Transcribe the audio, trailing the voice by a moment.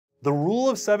The rule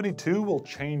of 72 will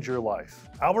change your life.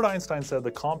 Albert Einstein said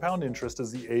the compound interest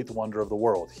is the eighth wonder of the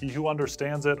world. He who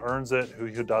understands it earns it,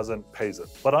 who doesn't pays it.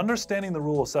 But understanding the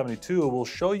rule of 72 will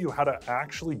show you how to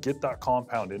actually get that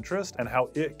compound interest and how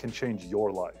it can change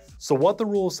your life. So what the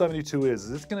rule of 72 is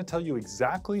it's going to tell you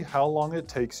exactly how long it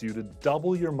takes you to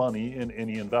double your money in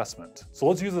any investment. So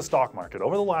let's use the stock market.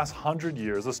 Over the last 100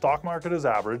 years, the stock market has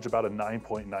averaged about a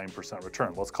 9.9%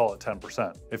 return. Let's call it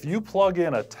 10%. If you plug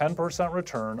in a 10%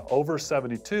 return over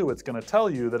 72, it's going to tell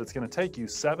you that it's going to take you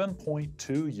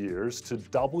 7.2 years to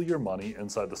double your money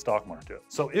inside the stock market.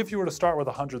 So if you were to start with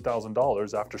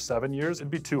 $100,000, after 7 years, it'd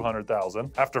be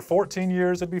 $200,000. After 14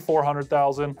 years, it'd be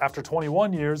 $400,000. After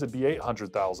 21 years, it'd be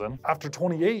 $800,000. After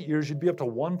 28 years, you'd be up to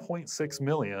 $1.6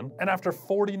 million. And after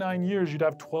 49 years, you'd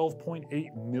have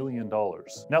 $12.8 million.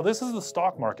 Now, this is the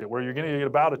stock market where you're going to get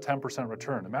about a 10%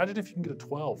 return. Imagine if you can get a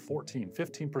 12, 14,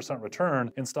 15% return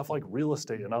in stuff like real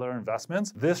estate and other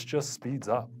investments. This just speeds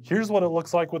up. Here's what it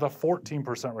looks like with a 14%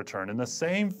 return. In the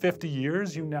same 50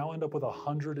 years, you now end up with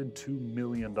 $102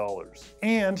 million.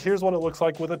 And here's what it looks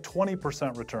like with a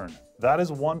 20% return. That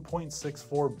is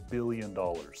 $1.64 billion.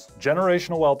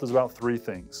 Generational wealth is about three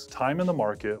things: time in the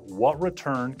market, what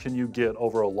return can you get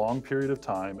over a long period of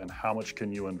time, and how much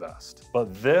can you invest.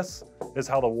 But this is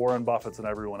how the Warren Buffetts and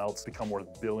everyone else become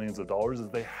worth billions of dollars, is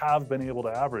they have been able to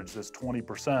average this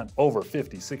 20% over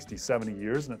 50, 60, 70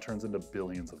 years, and it turns into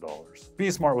billions of dollars.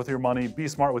 Be smart with your money, be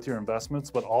smart with your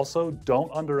investments, but also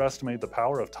don't underestimate the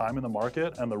power of time in the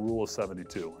market and the rule of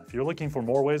 72. If you're looking for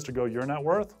more ways to grow your net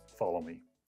worth, follow me.